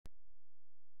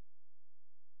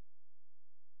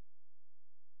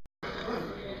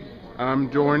I'm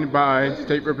joined by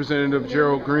State Representative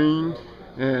Gerald Greene,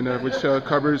 and which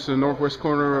covers the northwest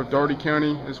corner of Dougherty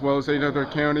County as well as 8 other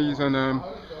counties, and um,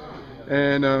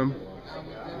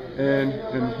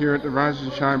 and here at the Rise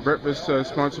and Shine Breakfast,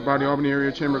 sponsored by the Albany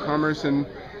Area Chamber of Commerce. And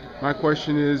my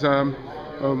question is,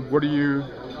 what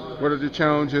are the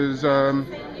challenges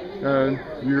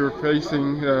you're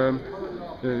facing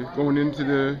going into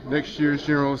the next year's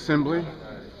General Assembly?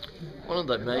 One of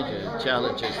the major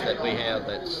challenges that we have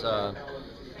that's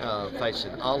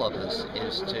facing all of us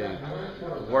is to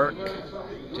work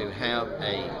to have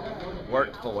a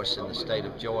workforce in the state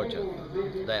of Georgia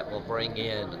that will bring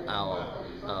in our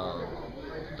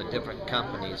the different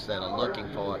companies that are looking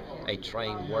for a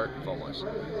trained workforce.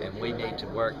 And we need to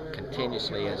work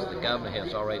continuously, as the governor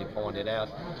has already pointed out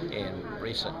in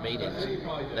recent meetings,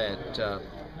 that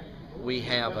we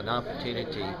have an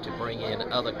opportunity to bring in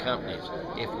other companies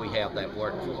if we have that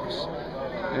workforce.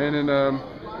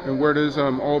 And where does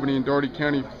Albany and Dougherty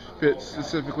County fit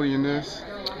specifically in this?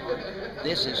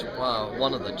 This is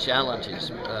one of the challenges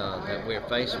that we're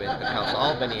faced with, because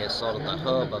Albany is sort of the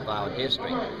hub of our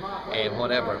district, and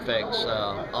whatever affects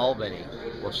Albany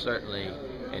will certainly,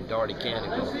 in Dougherty County,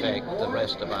 will affect the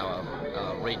rest of our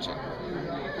region.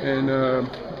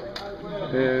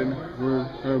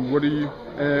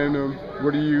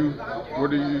 What do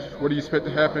you expect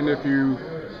to happen if you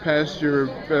pass your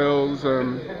bills,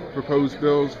 proposed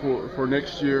bills for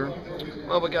next year?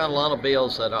 Well, we got a lot of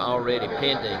bills that are already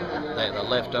pending that are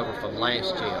left over from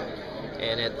last year,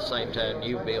 and at the same time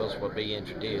new bills will be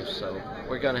introduced. So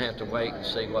we're going to have to wait and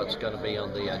see what's going to be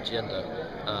on the agenda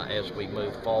as we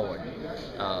move forward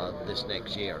this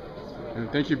next year. And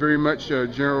thank you very much,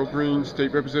 Gerald Greene,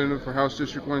 State Representative for House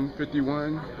District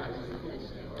 151.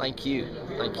 Thank you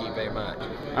very much.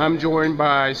 I'm joined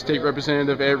by State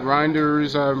Representative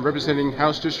Rynders, representing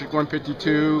House District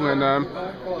 152, and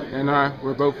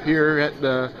we're both here at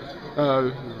the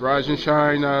Rise and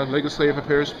Shine Legislative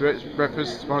Affairs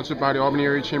Breakfast, sponsored by the Albany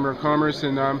Area Chamber of Commerce.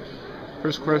 And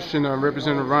first question,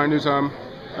 Representative Rynders,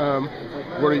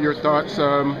 what are your thoughts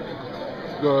on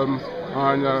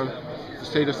the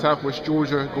state of Southwest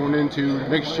Georgia going into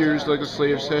next year's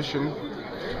legislative session?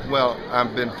 Well,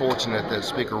 I've been fortunate that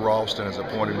Speaker Ralston has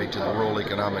appointed me to the Rural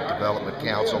Economic Development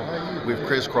Council. We've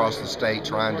crisscrossed the state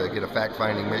trying to get a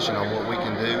fact-finding mission on what we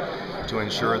can do to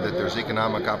ensure that there's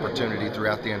economic opportunity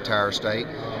throughout the entire state.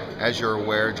 As you're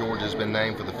aware, Georgia has been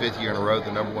named for the 5th year in a row the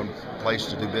 #1 place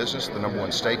to do business, the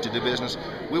 #1 state to do business.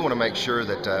 We want to make sure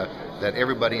that that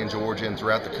everybody in Georgia and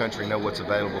throughout the country know what's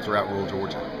available throughout rural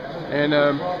Georgia. And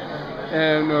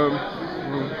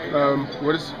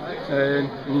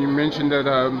you mentioned that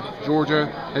Georgia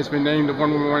has been named the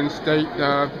 #1 state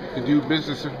to do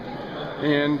business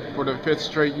in for the 5th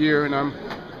straight year. And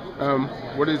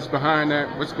what is behind that?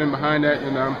 What's been behind that?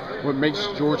 And what makes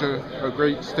Georgia a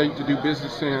great state to do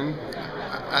business in?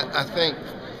 I think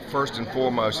first and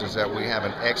foremost is that we have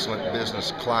an excellent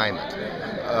business climate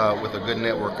with a good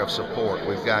network of support.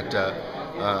 We've got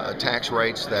tax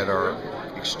rates that are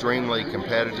extremely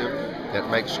competitive, that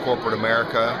makes corporate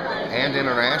America and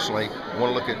internationally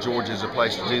want to look at Georgia as a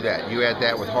place to do that. You add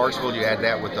that with Hartsville, you add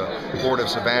that with the Port of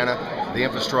Savannah. The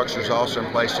infrastructure is also in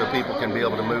place so people can be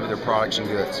able to move their products and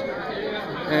goods.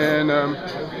 And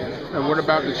what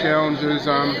about the challenges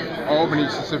Albany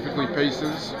specifically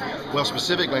faces? Well,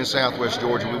 specifically in Southwest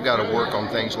Georgia, we've got to work on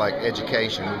things like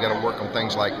education. We've got to work on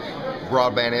things like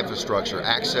broadband infrastructure,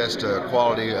 access to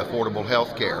quality, affordable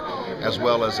health care, as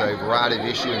well as a variety of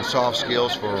issues and soft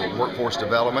skills for workforce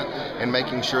development, and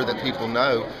making sure that people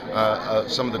know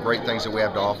some of the great things that we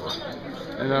have to offer.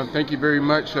 And thank you very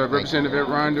much, Representative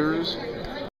Rynders.